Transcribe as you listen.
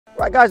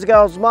Right guys and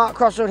girls, Mark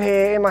Crossfield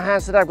here. In my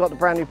hands today I've got the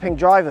brand new PING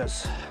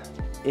drivers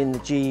in the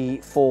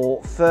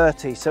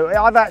G430. So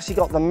I've actually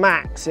got the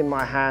Max in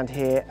my hand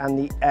here and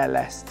the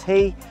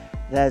LST.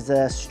 There's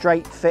a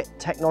straight fit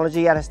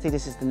technology, LST,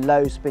 this is the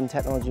low spin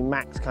technology,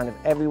 Max kind of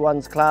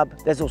everyone's club.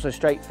 There's also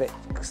straight fit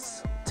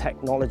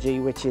technology,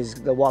 which is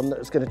the one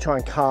that's going to try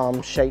and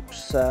calm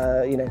shapes,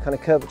 you know, kind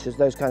of curvatures,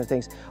 those kind of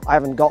things. I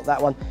haven't got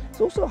that one. There's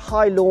also a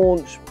high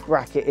launch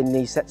bracket in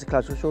these sets of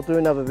clubs, which we'll do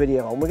another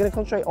video on. We're going to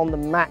concentrate on the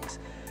Max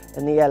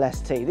and the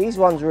LST. These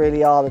ones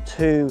really are the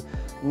two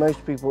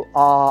most people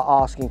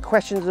are asking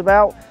questions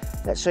about.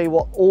 Let's show you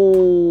what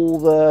all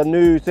the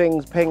new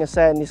things PING are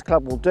saying this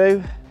club will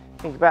do.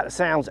 Think about the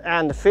sounds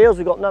and the feels.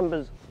 We've got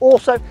numbers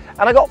also,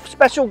 and I got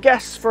special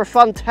guests for a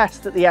fun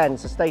test at the end,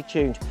 so stay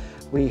tuned.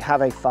 We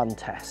have a fun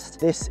test.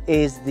 This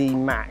is the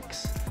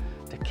Max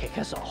to kick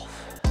us off.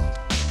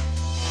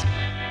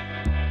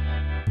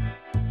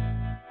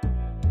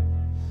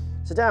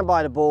 So down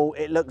by the ball,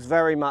 it looks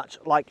very much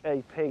like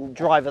a PING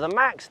driver. The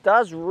Max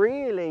does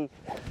really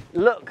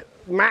look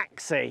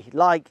maxy,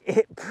 like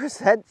it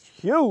presents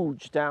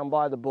huge down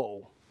by the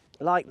ball.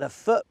 Like the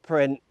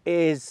footprint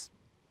is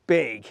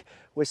big.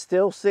 We're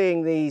still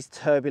seeing these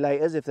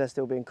turbulators, if they're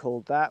still being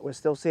called that. We're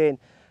still seeing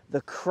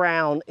the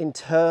crown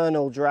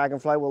internal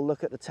dragonfly. We'll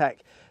look at the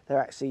tech. They're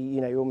actually,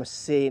 you know, you're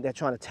almost seeing, they're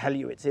trying to tell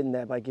you it's in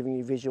there by giving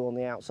you visual on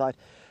the outside.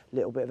 A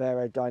little bit of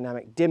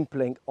aerodynamic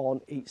dimpling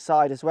on each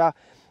side as well.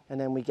 And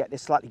then we get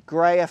this slightly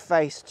grayer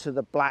face to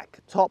the black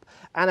top.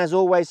 And as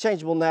always,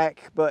 changeable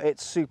neck, but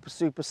it's super,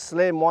 super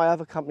slim. Why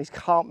other companies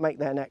can't make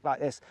their neck like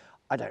this,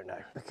 I don't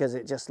know. Because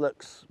it just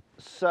looks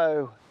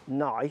so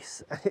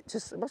nice. And it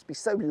must be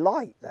so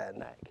light, their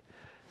neck.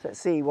 So let's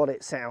see what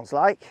it sounds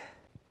like.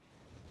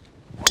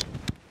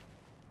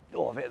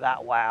 Oh, a bit of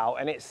that wow,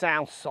 and it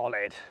sounds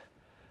solid.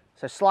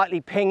 So slightly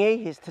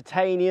pingy, it's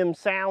titanium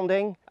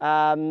sounding,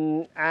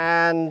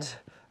 and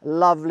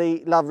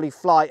lovely, lovely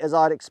flight as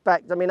I'd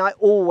expect. I mean, I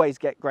always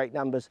get great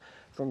numbers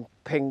from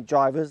PING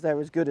drivers. They're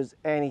as good as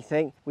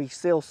anything. We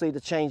still see the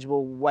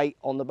changeable weight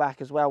on the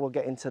back as well. We'll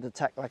get into the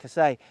tech, like I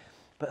say,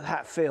 but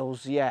that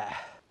feels, yeah,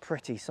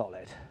 pretty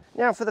solid.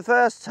 Now, for the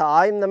first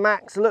time, the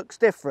Max looks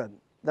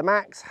different. The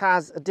Max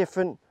has a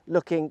different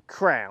looking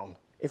crown.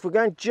 If we're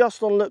going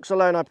just on looks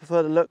alone, I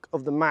prefer the look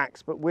of the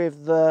Max, but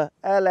with the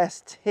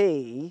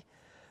LST,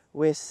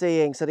 we're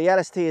seeing, so the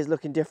LST is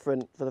looking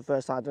different for the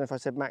first time. I don't know if I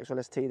said Max or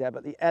LST there,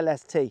 but the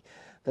LST,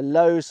 the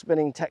low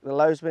spinning tech, the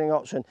low spinning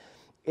option,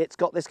 it's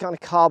got this kind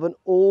of carbon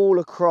all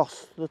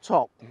across the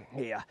top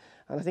here.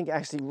 And I think it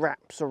actually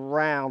wraps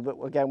around,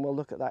 but again, we'll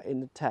look at that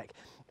in the tech.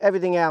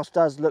 Everything else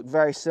does look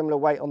very similar,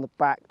 weight on the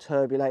back,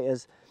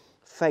 turbulators,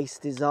 face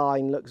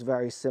design looks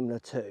very similar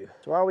too.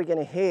 So are we going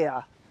to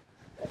hear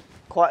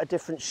quite a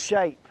different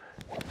shape,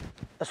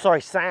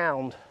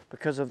 sound,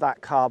 because of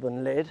that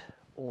carbon lid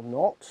or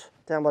not?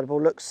 Down by the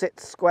ball,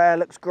 sits square,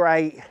 looks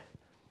great.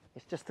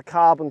 It's just the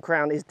carbon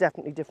crown is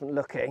definitely different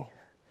looking.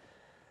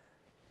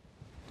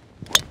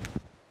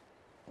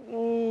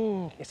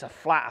 It's a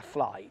flatter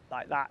flight,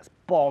 like that's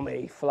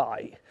bomby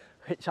flight,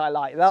 which I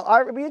like.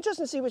 It'll be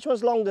interesting to see which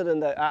one's longer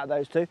than out of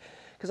those two,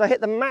 because I hit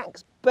the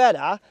Max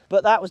better,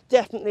 but that was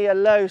definitely a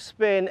low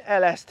spin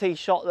LST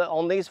shot that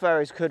on these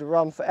ferries could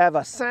run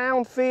forever.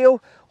 Sound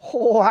feel,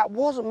 oh, that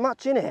wasn't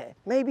much in it.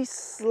 Maybe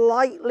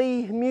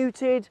slightly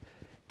muted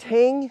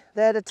ting.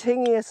 They're the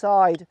tingier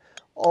side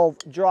of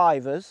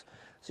drivers.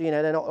 So, you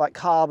know, they're not like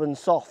carbon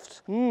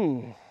soft.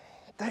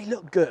 They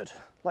look good,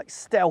 like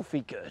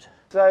stealthy good.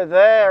 So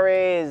there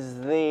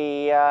is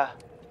the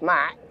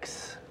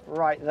Max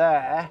right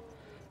there.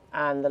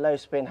 And the low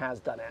spin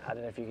has done it. I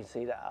don't know if you can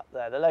see that up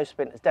there. The low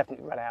spin has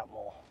definitely run out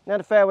more. Now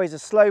the fairways are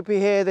slopey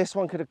here. This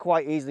one could have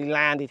quite easily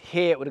landed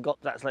here. It would have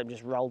got that slope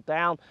just rolled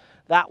down.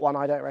 That one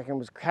I don't reckon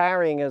was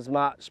carrying as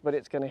much, but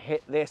it's going to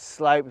hit this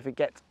slope. If it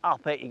gets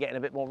up it, you're getting a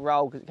bit more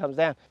roll because it comes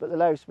down. But the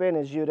low spin,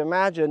 as you'd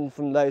imagine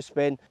from low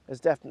spin, has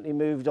definitely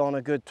moved on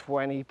a good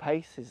 20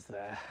 paces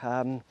there.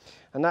 And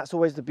that's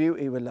always the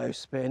beauty with low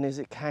spin, is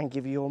it can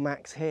give you your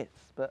max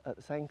hits, but at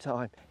the same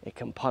time, it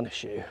can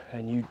punish you,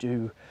 and you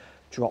do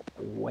drop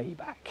way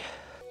back.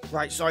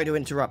 Right, sorry to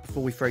interrupt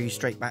before we throw you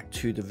straight back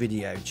to the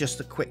video. Just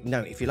a quick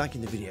note, if you're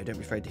liking the video, don't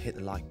be afraid to hit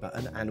the like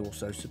button and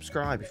also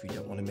subscribe if you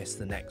don't want to miss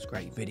the next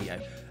great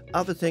video.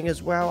 Other thing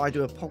as well, I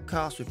do a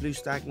podcast with Lou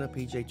Stagner,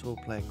 PGA Tour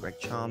player Greg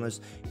Chalmers.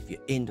 If you're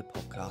into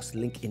podcasts,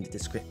 link in the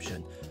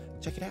description.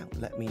 Check it out,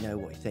 let me know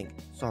what you think.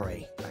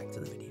 Sorry, back to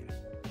the video.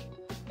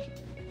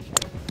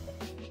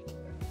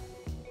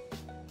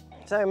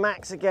 So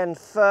Max again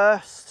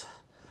first.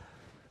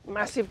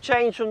 Massive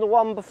change from the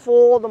one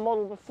before, the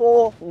model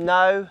before?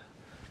 No.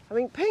 I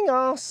mean, PING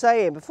are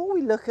saying, before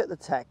we look at the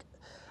tech,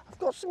 I've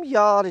got some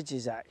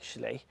yardages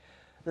actually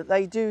that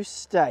they do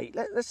state.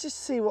 Let's just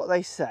see what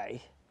they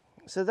say.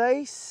 So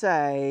they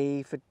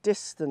say for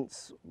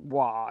distance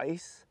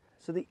wise,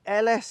 so the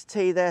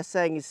LST they're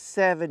saying is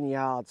 7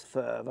 yards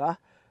further,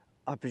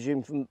 I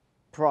presume from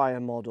prior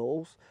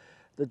models.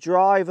 The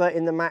driver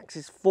in the Max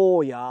is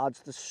 4 yards.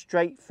 The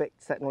straight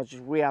fix technology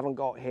we haven't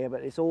got here,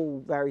 but it's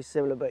all very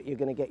similar, but you're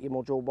going to get your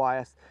more dual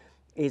bias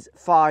is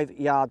 5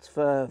 yards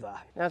further.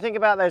 Now think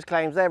about those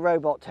claims, they're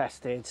robot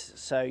tested,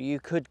 so you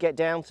could get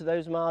down to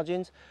those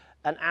margins.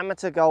 An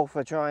amateur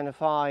golfer trying to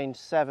find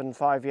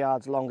 5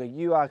 yards longer,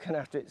 you are going to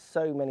have to hit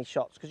so many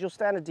shots because your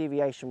standard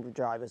deviation with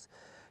drivers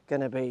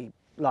going to be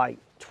like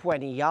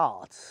 20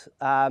 yards.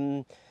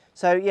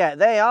 So yeah,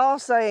 they are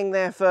saying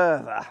they're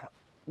further.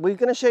 We're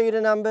going to show you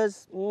the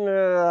numbers.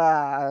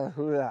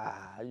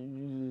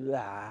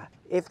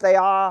 If they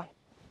are,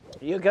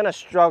 you're going to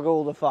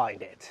struggle to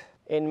find it,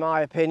 in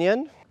my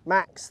opinion.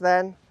 Max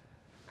then,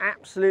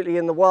 absolutely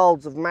in the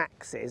worlds of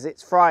maxes,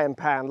 it's frying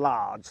pan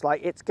large.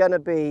 Like, it's going to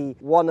be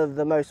one of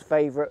the most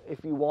favourite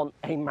if you want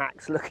a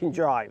max looking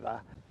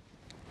driver.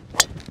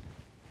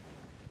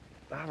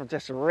 I'll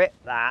just rip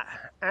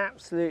that,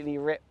 absolutely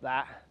rip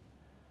that.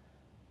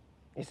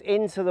 It's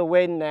into the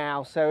wind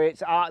now, so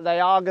it's they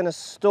are going to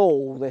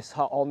stall this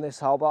on this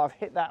hole, but I've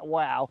hit that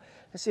well.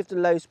 Let's see if the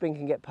low spin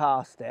can get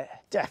past it.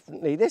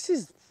 Definitely, this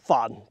is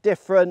fun,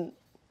 different.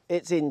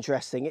 It's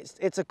interesting.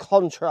 It's a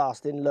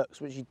contrast in looks,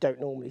 which you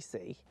don't normally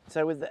see.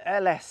 So with the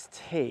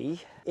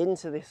LST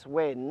into this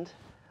wind,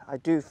 I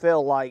do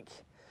feel like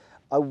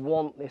I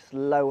want this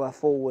lower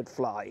forward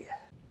flight.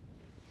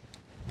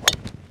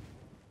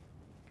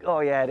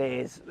 Oh yeah, it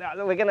is.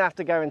 We're gonna have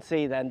to go and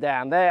see them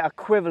down. They're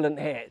equivalent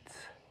hits,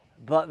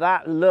 but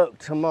that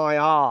looked to my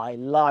eye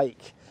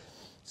like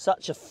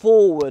such a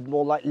forward,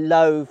 more like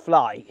low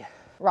flight.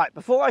 Right,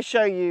 before I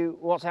show you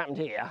what's happened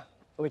here,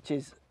 which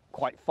is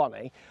quite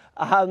funny,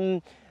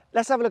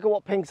 let's have a look at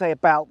what Ping say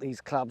about these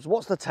clubs.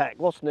 What's the tech,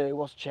 what's new,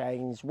 what's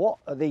changed, what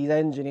are these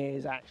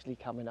engineers actually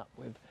coming up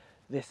with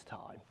this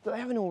time that they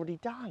haven't already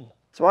done?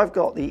 So I've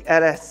got the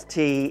LST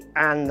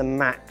and the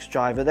Max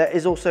driver. There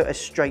is also a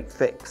straight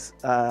fix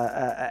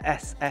a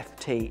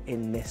SFT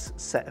in this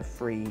set of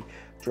 3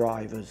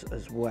 drivers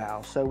as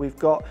well. So we've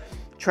got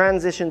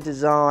transition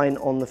design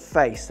on the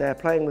face. They're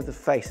playing with the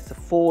face. It's a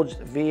forged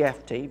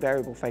VFT,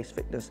 variable face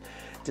thickness,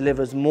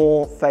 delivers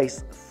more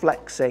face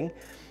flexing.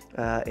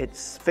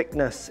 Its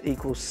thickness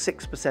equals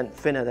 6%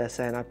 thinner, they're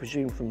saying, I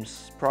presume from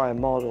prior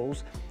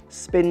models.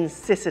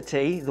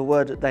 Spincicity, the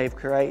word that they've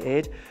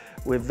created,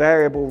 with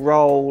variable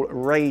roll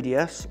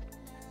radius.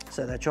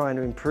 So they're trying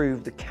to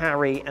improve the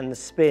carry and the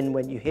spin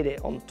when you hit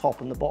it on the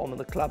top and the bottom of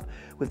the club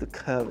with the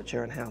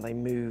curvature and how they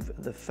move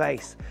the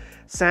face.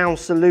 Sound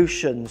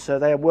solutions, so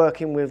they're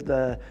working with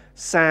the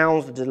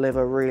sounds to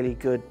deliver really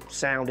good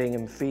sounding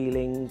and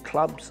feeling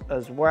clubs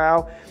as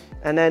well.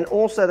 And then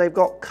also they've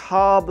got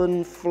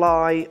carbon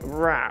fly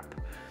wrap,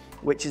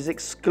 which is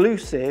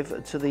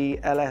exclusive to the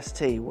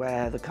LST,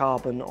 where the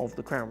carbon of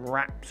the crown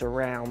wraps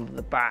around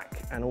the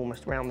back and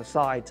almost around the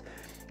sides.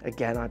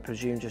 Again, I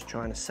presume just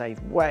trying to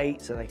save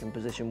weight so they can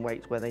position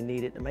weights where they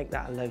need it to make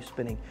that a low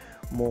spinning,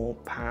 more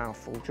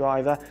powerful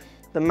driver.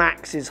 The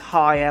Max is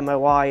high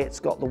MOI, it's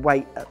got the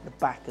weight at the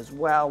back as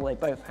well. They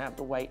both have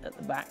the weight at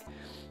the back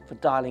for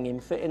dialing in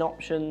fitting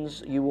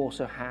options. You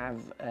also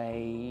have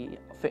a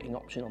fitting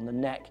option on the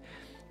neck.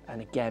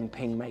 And again,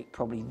 Ping make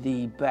probably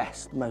the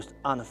best, most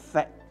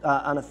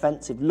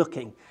unoffensive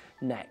looking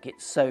neck.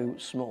 It's so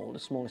small, the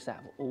smallest out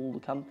of all the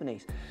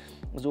companies.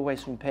 As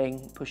always from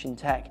Ping, pushing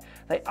tech.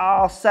 They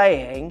are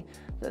saying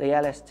that the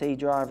LST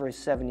driver is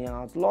 7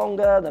 yards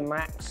longer, the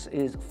Max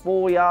is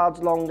 4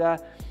 yards longer,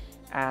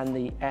 and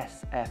the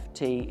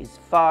SFT is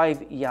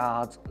 5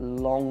 yards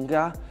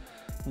longer.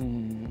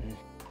 And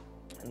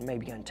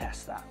maybe go and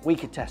test that. We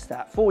could test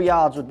that. 4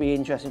 yards would be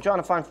interesting. Trying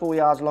to find 4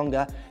 yards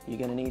longer, you're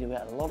going to need to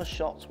get a lot of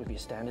shots with your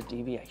standard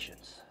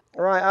deviations.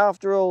 Right,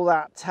 after all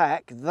that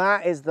tech,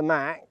 that is the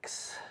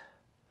Max.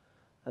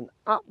 And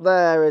up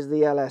there is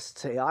the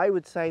LST. I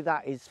would say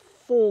that is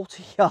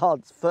 40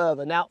 yards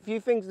further. Now, a few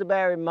things to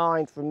bear in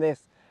mind from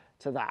this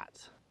to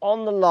that.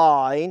 On the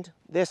line,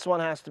 this one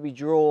has to be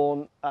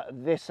drawn at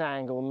this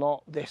angle,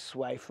 not this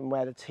way from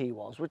where the tee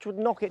was, which would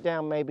knock it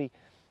down maybe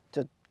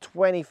to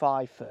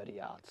 25, 30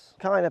 yards.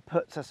 Kind of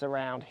puts us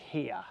around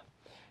here.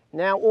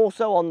 Now,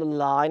 also on the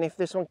line, if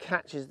this one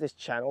catches this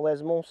channel,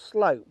 there's more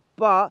slope.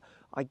 But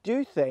I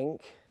do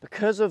think,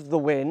 because of the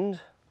wind,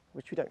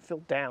 which we don't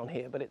feel down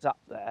here, but it's up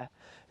there,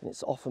 and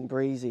it's often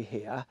breezy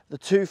here, the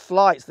 2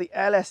 flights, the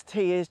LST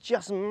is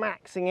just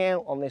maxing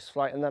out on this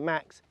flight, and the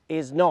Max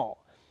is not.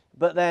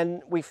 But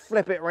then we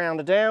flip it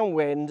around a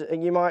downwind,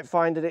 and you might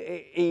find that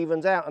it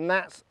evens out, and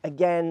that's,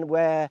 again,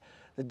 where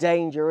the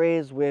danger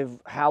is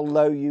with how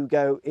low you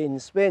go in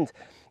spins.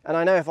 And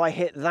I know if I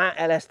hit that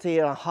LST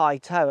on a high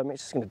toe, I mean,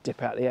 it's just going to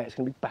dip out of the air, it's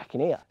going to be back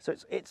in here. So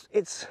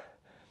it's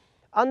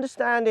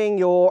understanding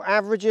your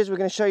averages. We're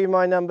going to show you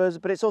my numbers,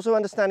 but it's also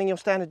understanding your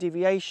standard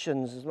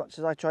deviations. As much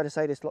as I try to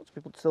say this, lots of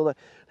people still, they're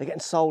getting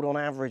sold on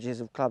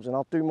averages of clubs, and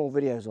I'll do more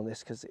videos on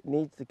this because it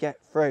needs to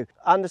get through.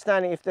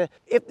 Understanding if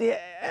the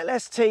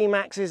LST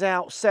maxes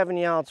out 7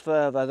 yards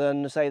further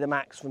than, say, the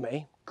Max for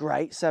me,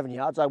 great, 7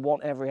 yards, I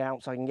want every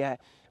ounce I can get.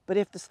 But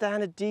if the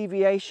standard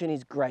deviation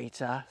is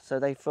greater, so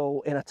they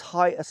fall in a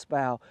tighter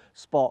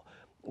spot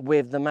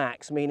with the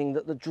Max, meaning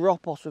that the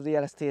drop-offs with the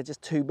LST are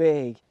just too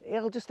big,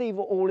 it'll just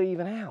all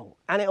even out.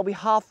 And it'll be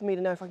hard for me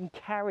to know if I can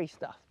carry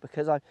stuff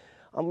because I'm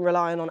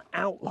relying on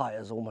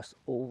outliers almost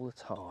all the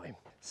time.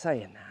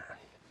 Saying that,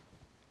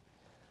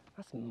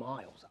 that's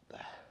miles up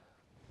there.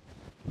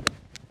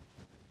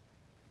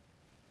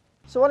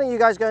 So why don't you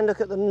guys go and look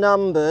at the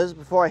numbers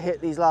before I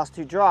hit these last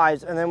 2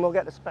 drives, and then we'll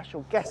get the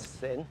special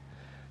guests in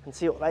and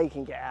see what they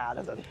can get out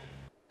of them.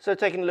 So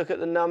taking a look at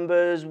the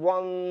numbers,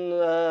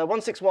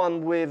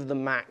 161 with the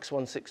max,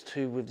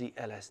 162 with the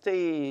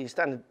LST,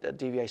 standard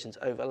deviations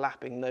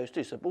overlapping those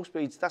two. So ball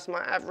speeds, that's my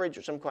average,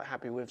 which I'm quite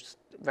happy with,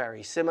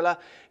 very similar.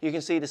 You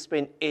can see the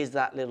spin is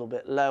that little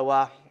bit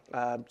lower,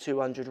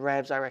 200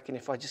 revs. I reckon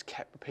if I just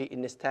kept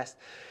repeating this test,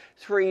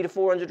 300 to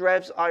 400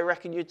 revs, I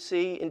reckon you'd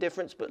see in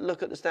difference, but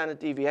look at the standard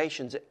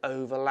deviations, it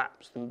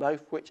overlaps them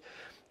both, which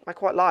I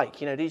quite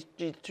like. You know, these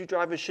 2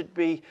 drivers should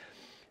be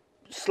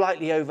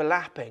slightly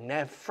overlapping.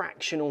 They're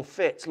fractional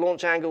fits.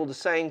 Launch angle the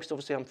same, because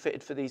obviously I'm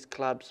fitted for these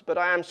clubs, but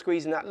I am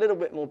squeezing that little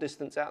bit more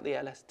distance out the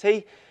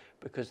LST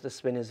because the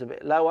spin is a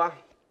bit lower.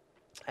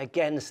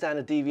 Again, the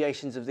standard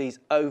deviations of these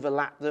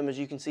overlap them, as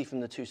you can see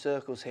from the 2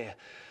 circles here.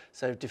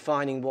 So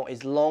defining what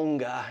is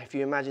longer, if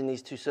you imagine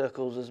these 2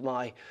 circles as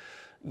my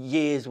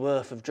year's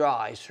worth of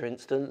drives, for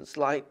instance,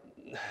 like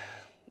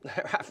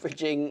they're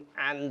averaging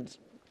and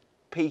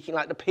peaking,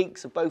 like the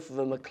peaks of both of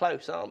them are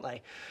close, aren't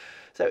they?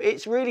 So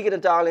it's really going to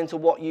dial into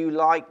what you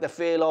like the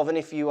feel of, and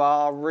if you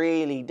are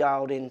really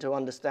dialed into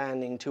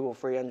understanding 200 or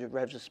 300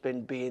 revs of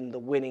spin being the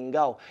winning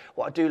goal.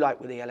 What I do like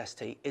with the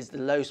LST is the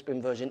low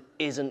spin version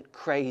isn't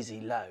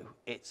crazy low,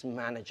 it's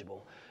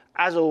manageable.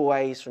 As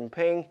always from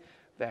Ping,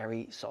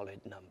 very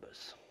solid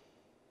numbers.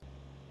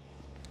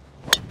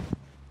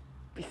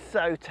 Be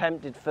so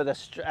tempted for the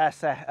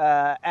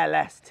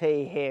LST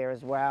here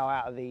as well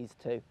out of these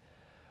 2.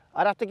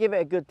 I'd have to give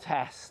it a good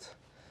test.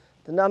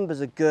 The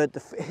numbers are good.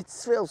 It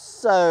feels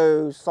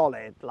so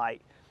solid,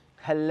 like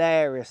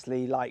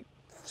hilariously like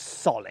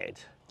solid.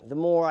 The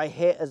more I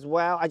hit as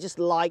well, I just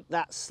like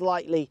that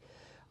slightly,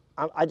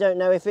 I don't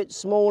know if it's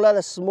smaller,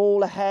 the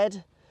smaller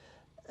head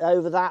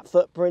over that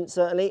footprint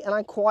certainly, and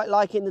I'm quite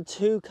liking the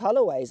 2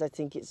 colorways. I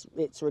think it's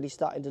really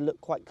starting to look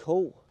quite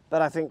cool.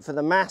 But I think for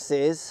the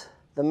masses,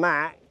 the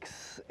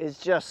max is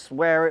just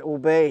where it will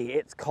be.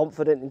 It's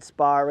confident,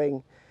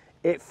 inspiring.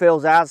 It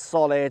feels as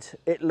solid.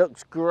 It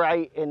looks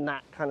great in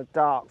that kind of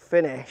dark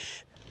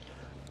finish.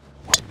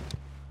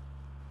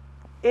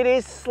 It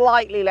is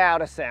slightly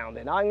louder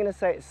sounding. I'm going to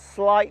say it's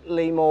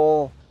slightly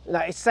more, you know,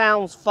 it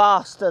sounds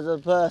faster to the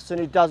person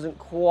who doesn't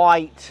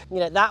quite, you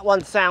know, that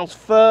one sounds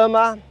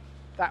firmer,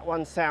 that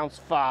one sounds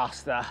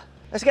faster.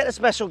 Let's get the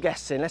special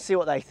guests in. Let's see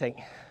what they think.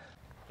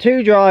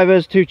 2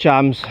 drivers, 2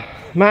 chums,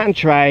 Matt and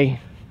Trey.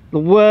 The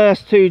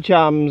worst 2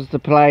 chums to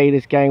play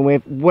this game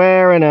with.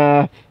 Where on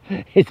earth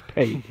is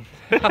Pete?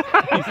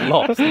 He's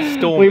lost.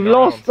 We've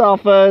lost our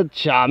 3rd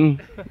chum,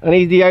 and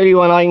he's the only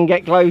one I can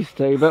get close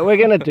to, but we're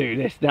going to do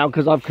this now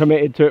because I've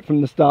committed to it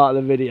from the start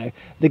of the video.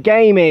 The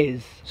game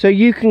is, so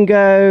you can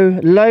go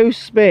low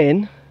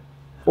spin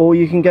or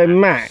you can go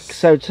max.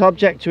 So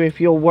subject to if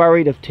you're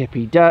worried of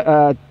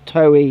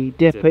toey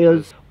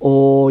dippers,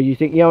 or you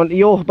think, you know,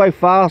 you're both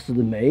faster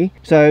than me,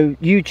 so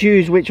you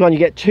choose which one. You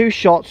get 2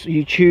 shots,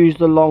 you choose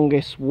the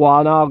longest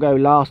one. I'll go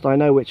last. I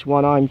know which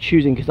one I'm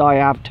choosing because I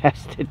have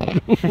tested.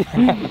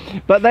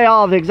 But they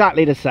are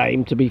exactly the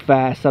same, to be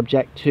fair,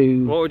 subject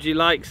to... What would you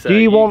like, sir? Do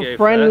you want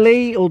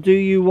friendly or do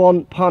you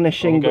want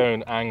punishing? I'm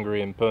going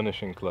angry and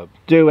punishing club.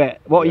 Do it.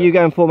 What are you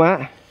going for,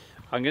 Matt?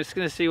 I'm just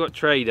going to see what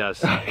Trey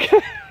does.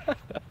 We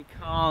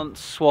can't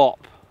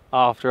swap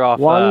after our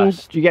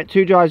first. You get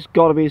 2 drives,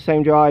 got to be the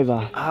same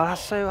driver. Oh,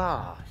 that's so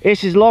hard.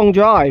 This is long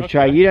drive,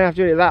 Trey. You don't have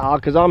to do it that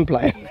hard because I'm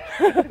playing.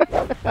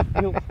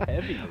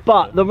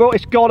 But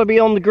it's got to be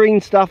on the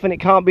green stuff, and it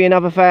can't be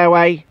another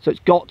fairway, so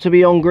it's got to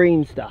be on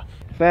green stuff.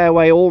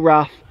 Fairway or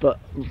rough, but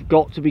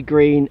got to be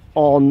green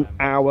on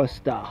our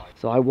stuff.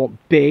 So I want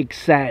big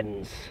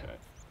sends.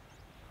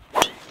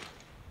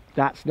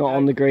 That's not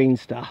on the green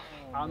stuff.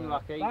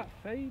 Unlucky. That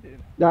faded.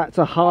 That's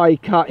a high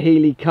cut,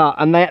 Healy cut,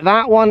 and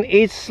that one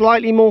is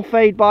slightly more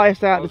fade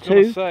biased out of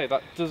the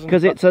 2.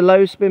 Because it's a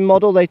low spin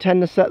model, they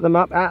tend to set them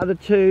up out of the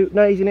 2.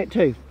 No, he's in it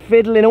 2.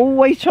 Fiddling,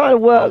 always trying to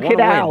work it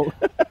out.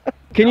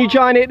 Can you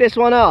try and hit this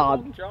one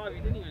hard?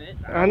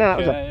 I know, that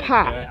was a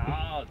pat.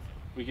 Yeah.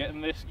 We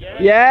getting this?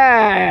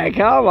 Yeah,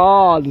 come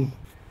on.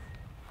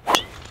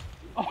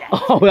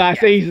 Oh,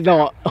 he's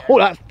not. Oh,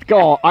 that's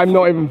God. I'm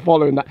not even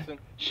following that.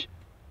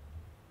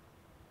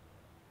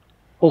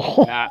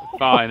 Oh. That's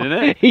fine, isn't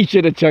it? He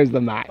should have chose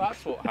the max.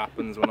 That's what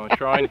happens when I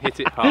try and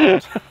hit it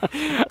hard.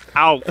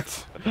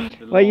 Out.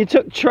 Well, you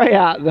took Trey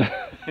out of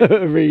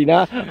the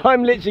arena.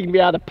 I'm literally going to be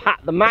able to pat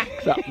the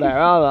max up there,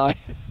 aren't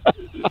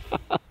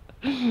I?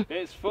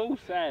 It's full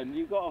send.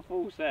 You've got a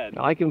full send.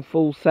 I can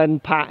full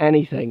send pat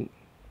anything.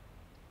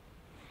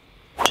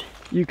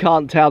 You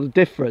can't tell the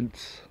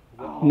difference.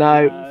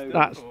 No,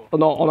 that's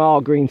not on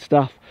our green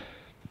stuff.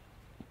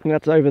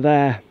 That's over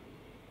there.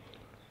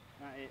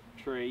 That it,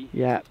 tree.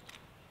 Yeah.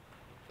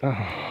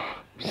 Oh,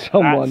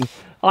 someone.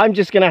 I'm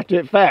just going to have to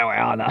hit fairway,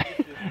 aren't I?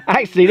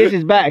 Actually, this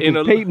is better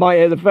because Pete might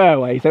hit the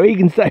fairway, so he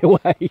can stay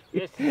away.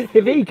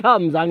 If he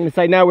comes, I'm going to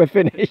say, no, we're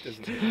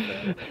finished.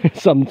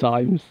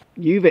 Sometimes.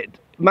 You've hit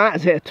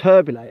Matt's hit a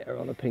turbulator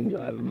on a ping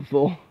driver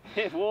before.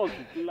 It was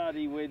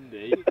bloody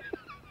windy.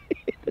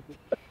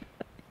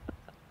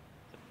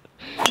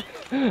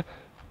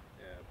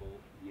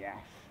 Yes.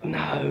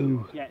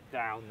 No. Get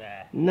down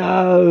there.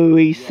 No,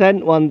 he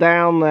sent one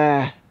down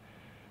there.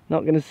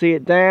 Not going to see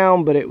it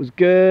down, but it was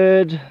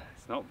good.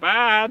 It's not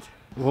bad.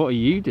 What are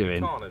you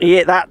doing? He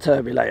hit that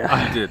turbulator.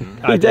 I didn't.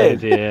 I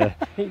did, yeah.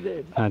 He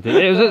did. I did.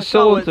 It was at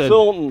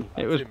Saunton.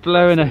 It was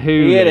blowing a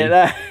hoolie. He hit it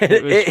there.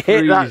 It was hit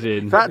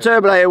freezing. If that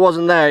turbulator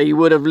wasn't there, he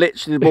would have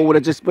literally, the ball would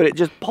have just, but it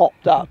just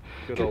popped up.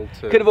 Good old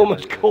Could have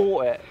almost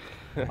caught it.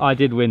 I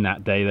did win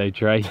that day though,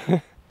 Trey.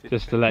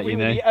 Just to let We you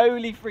were know. the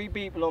only 3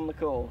 people on the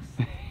course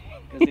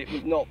because it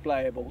was not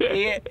playable.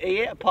 He hit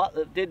a putt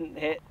that didn't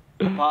hit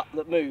the putt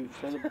that moved,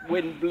 so the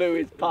wind blew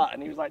his putt,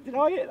 and he was like, "Did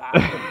I hit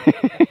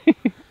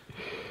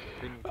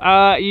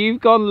that?" You've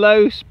gone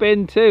low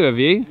spin too, have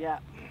you? Yeah.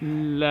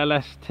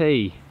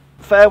 LST.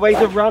 Fairway's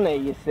a runner,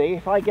 you see.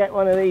 If I get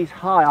one of these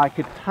high, I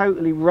could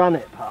totally run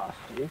it past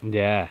you.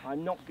 Yeah.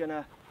 I'm not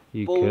gonna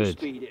You ball could.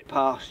 speed it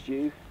past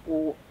you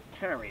or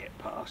carry it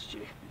past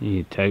you.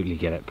 You'd totally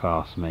get it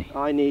past me.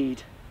 I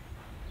need.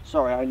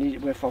 Sorry, I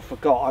need. If I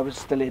forgot, I was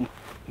still in.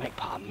 Make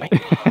pardon, make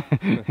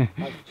pardon.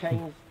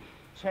 I've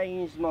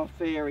changed my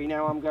theory.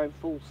 Now I'm going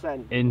full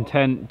send.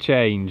 Intent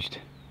changed.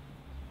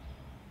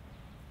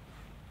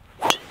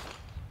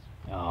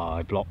 Oh,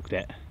 I blocked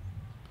it.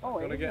 Oh,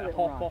 Gonna it get is a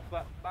little hop right.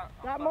 off that.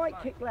 That might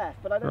kick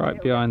left, but I don't Right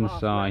think it'll behind get the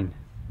past sign. left.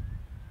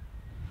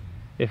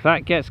 If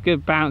that gets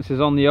good bounces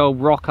on the old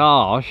rock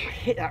arch.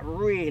 Hit that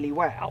really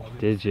well.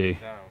 Did you?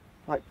 Down.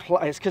 Like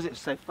it's because it's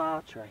so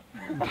far, Trey.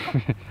 Come on, I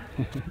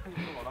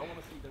want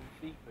to see them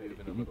feet moving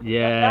a little bit.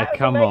 Yeah, That was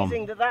come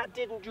amazing on. that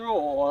didn't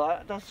draw.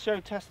 That does show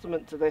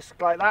testament to this.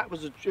 Like that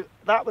was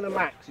that with a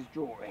max is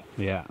drawing.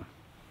 Yeah.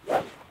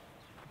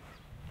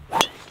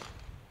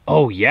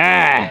 Oh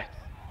yeah!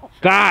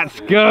 That's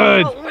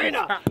good! Oh,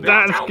 winner!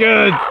 That's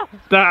good!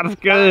 That's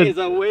That good! is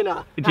a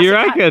winner. Do you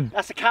reckon?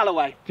 That's a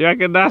Callaway. Do you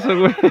reckon that's a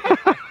win?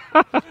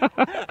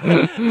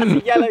 That's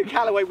a yellow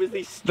Callaway with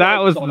these stripes That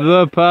was on it.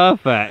 the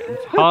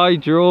perfect high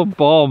draw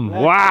bomb.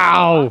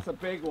 Wow! That's a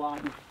big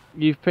one.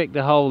 You've picked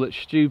a hole that's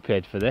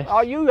stupid for this.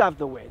 Oh, you have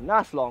the win.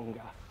 That's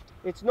longer.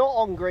 It's not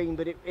on green,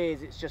 but it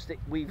is. It's just that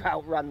we've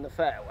outrun the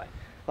fairway.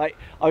 Like,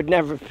 I'd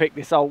never have picked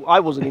this hole. I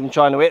wasn't even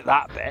trying to hit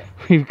that bit.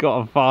 We've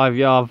got a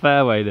 5-yard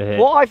fairway to hit.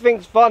 What I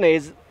think's fun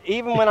is,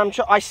 even when I'm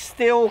I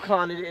still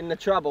can't hit it in the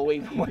trouble,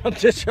 even when I'm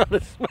just trying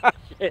to smash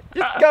it.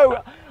 Just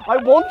go. I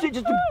want it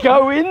just to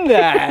go in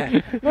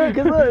there. Look,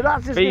 because look,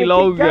 that's just Be going to keep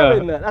longer.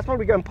 going there. That's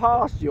probably going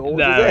past yours,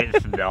 No, is it?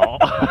 it's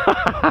not.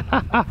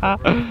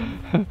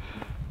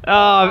 Oh,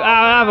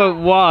 I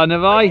haven't won,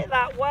 have I I? hit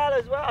that well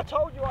as well. I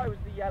told you I was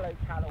the yellow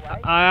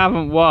Callaway. I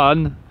haven't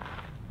won.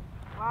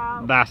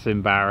 Wow. That's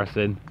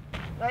embarrassing.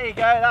 There you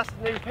go, that's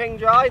the new Ping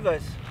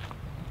drivers.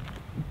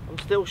 I'm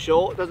still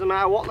short, doesn't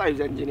matter what those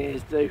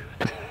engineers do.